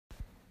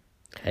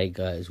Hey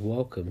guys,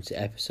 welcome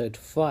to episode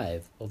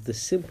 5 of the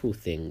Simple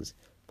Things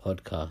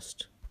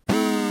podcast.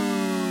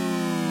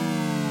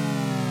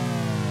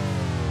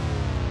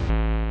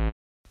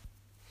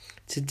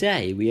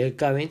 Today we are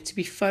going to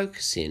be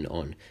focusing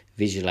on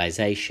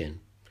visualization.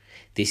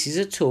 This is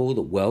a tool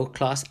that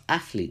world-class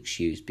athletes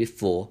use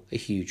before a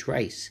huge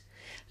race.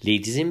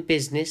 Leaders in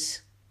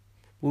business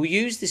will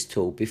use this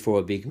tool before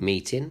a big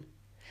meeting,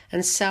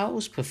 and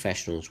sales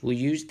professionals will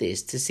use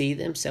this to see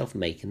themselves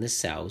making the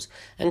sales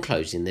and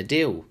closing the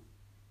deal.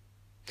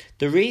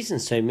 The reason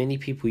so many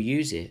people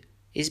use it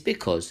is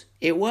because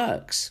it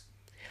works.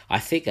 I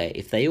figure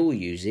if they all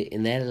use it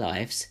in their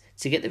lives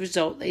to get the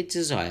result they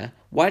desire,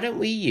 why don't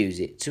we use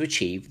it to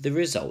achieve the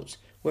results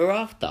we're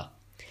after?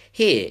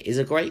 Here is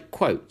a great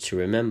quote to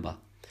remember.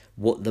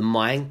 What the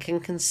mind can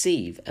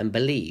conceive and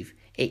believe,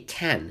 it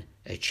can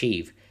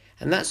achieve.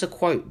 And that's a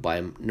quote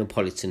by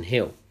Napoleon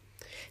Hill.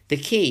 The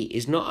key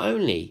is not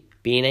only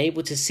being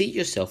able to see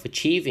yourself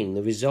achieving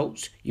the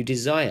results you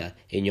desire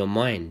in your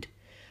mind,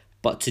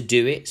 but to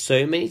do it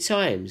so many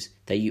times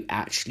that you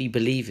actually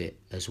believe it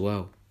as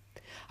well.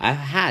 I've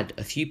had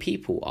a few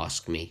people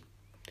ask me,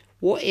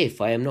 what if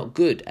I am not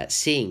good at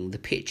seeing the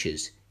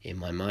pictures in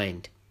my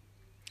mind?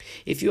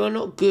 If you are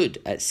not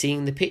good at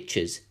seeing the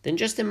pictures, then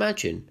just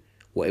imagine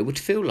what it would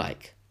feel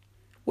like,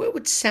 what it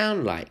would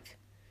sound like,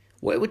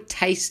 what it would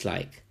taste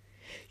like.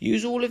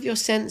 Use all of your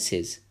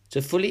senses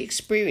to fully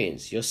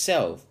experience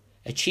yourself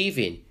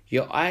achieving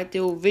your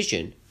ideal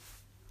vision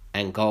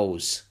and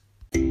goals.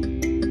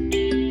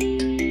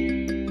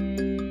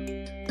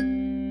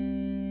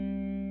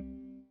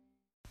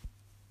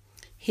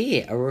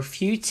 Here are a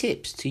few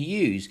tips to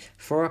use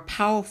for a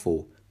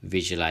powerful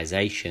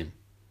visualization.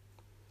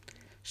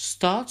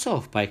 Start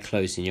off by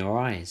closing your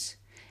eyes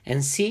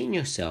and seeing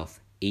yourself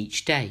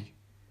each day,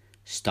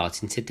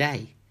 starting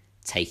today,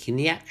 taking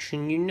the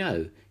action you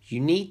know you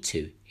need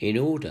to in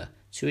order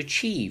to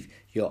achieve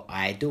your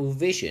ideal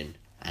vision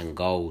and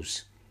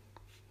goals.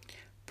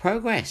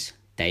 Progress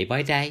day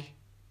by day,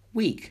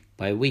 week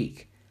by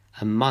week,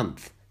 and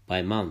month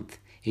by month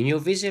in your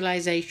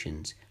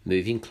visualizations,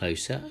 moving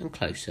closer and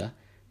closer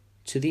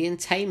to the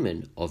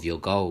attainment of your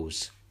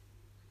goals.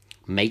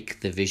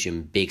 Make the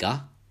vision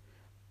bigger,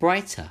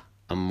 brighter,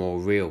 and more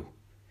real.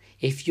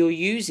 If you're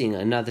using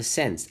another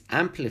sense,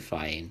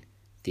 amplifying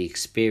the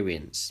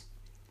experience.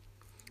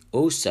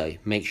 Also,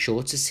 make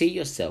sure to see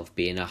yourself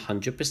being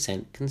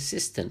 100%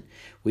 consistent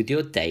with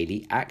your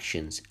daily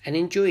actions and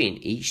enjoying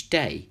each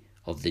day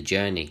of the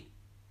journey.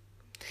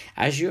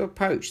 As you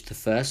approach the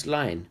first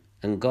line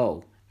and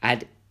goal,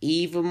 add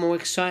even more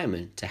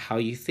excitement to how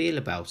you feel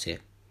about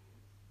it.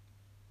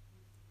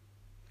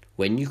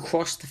 When you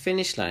cross the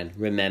finish line,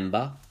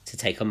 remember to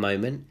take a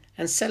moment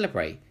and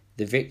celebrate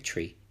the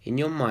victory in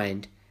your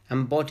mind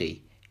and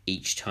body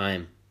each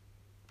time.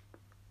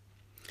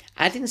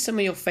 Adding some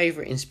of your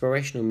favourite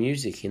inspirational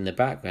music in the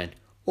background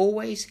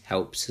always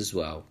helps as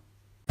well.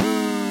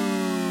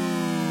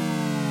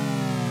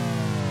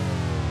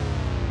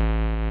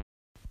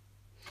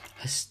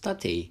 A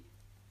study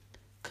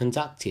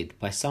conducted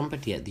by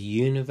somebody at the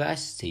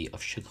University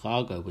of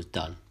Chicago was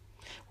done,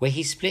 where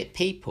he split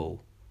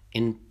people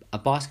in a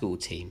basketball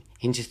team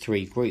into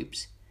 3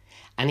 groups,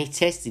 and he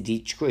tested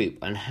each group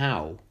on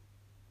how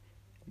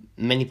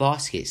many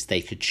baskets they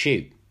could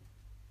shoot.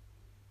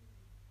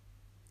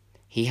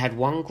 He had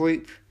one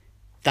group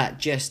that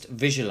just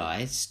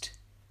visualized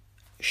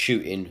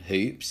shooting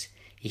hoops.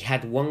 He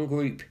had one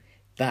group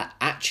that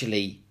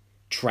actually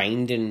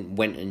trained and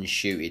went and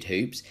shooted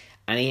hoops,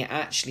 and he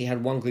actually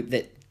had one group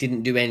that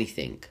didn't do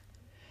anything.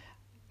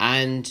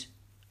 And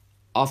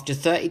after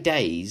 30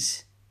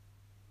 days,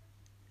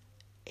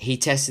 he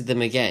tested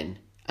them again,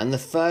 and the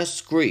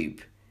first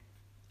group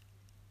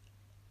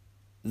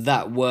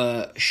that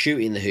were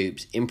shooting the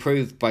hoops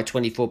improved by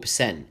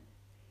 24%.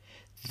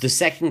 The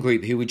second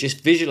group, who were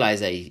just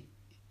visualizing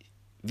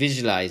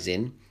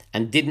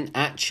and didn't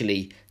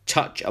actually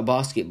touch a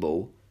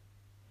basketball,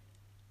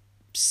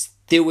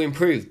 still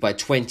improved by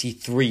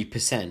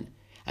 23%.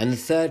 And the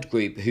third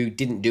group, who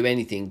didn't do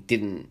anything,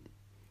 didn't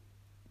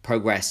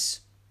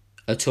progress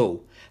at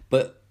all.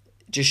 But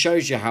just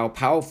shows you how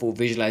powerful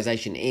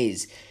visualization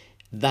is,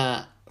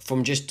 that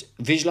from just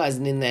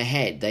visualizing in their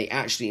head, they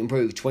actually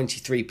improved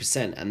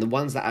 23%. And the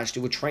ones that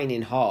actually were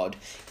training hard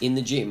in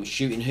the gym,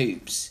 shooting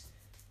hoops,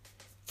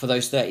 for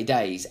those 30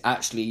 days,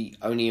 actually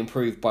only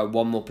improved by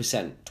 1 more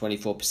percent,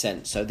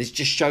 24%. So this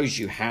just shows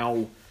you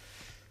how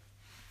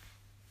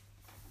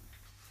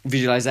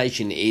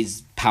visualization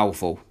is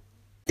powerful.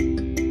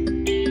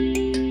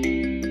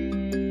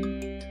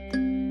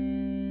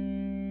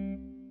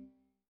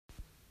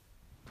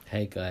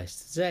 Hey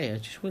guys, today I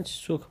just want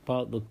to talk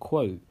about the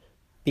quote,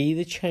 "Be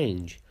the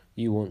change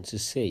you want to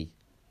see."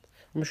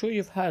 I'm sure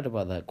you've heard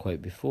about that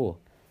quote before.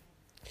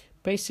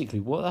 Basically,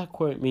 what that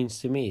quote means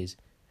to me is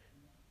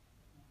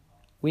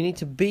we need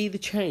to be the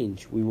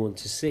change we want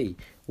to see.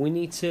 We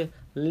need to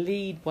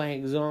lead by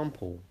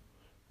example.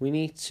 We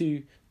need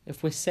to,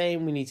 if we're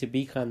saying we need to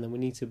be kind, then we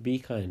need to be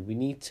kind. We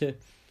need to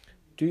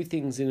do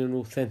things in an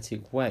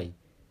authentic way.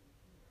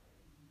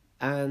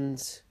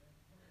 And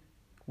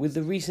with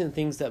the recent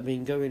things that have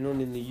been going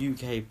on in the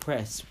UK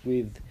press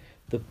with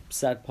the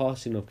sad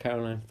passing of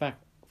Caroline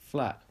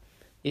Flack,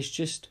 it's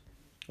just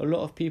a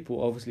lot of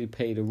people obviously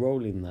played a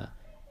role in that.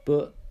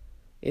 But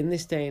in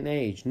this day and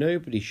age,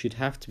 nobody should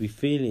have to be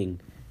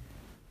feeling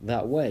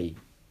that way,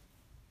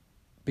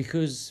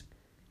 because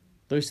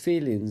those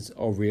feelings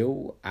are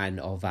real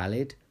and are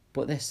valid,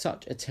 but they're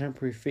such a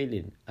temporary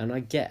feeling. And I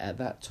get at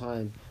that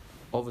time,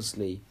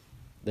 obviously,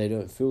 they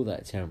don't feel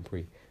that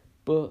temporary.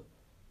 But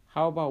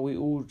how about we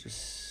all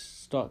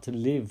just start to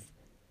live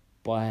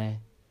by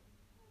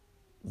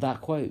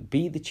that quote?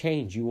 Be the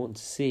change you want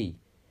to see.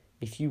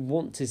 If you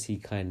want to see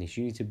kindness,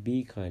 you need to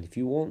be kind. If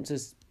you want to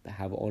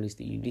have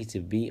honesty, you need to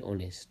be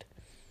honest.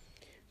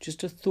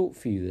 Just a thought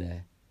for you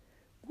there.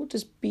 What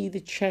does be the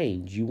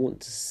change you want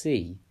to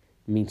see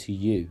mean to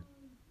you?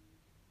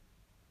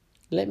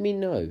 Let me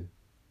know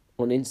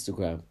on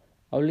Instagram.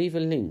 I'll leave a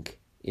link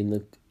in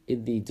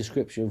the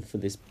description for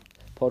this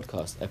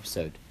podcast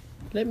episode.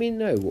 Let me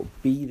know what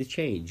be the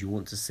change you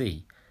want to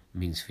see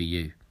means for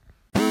you.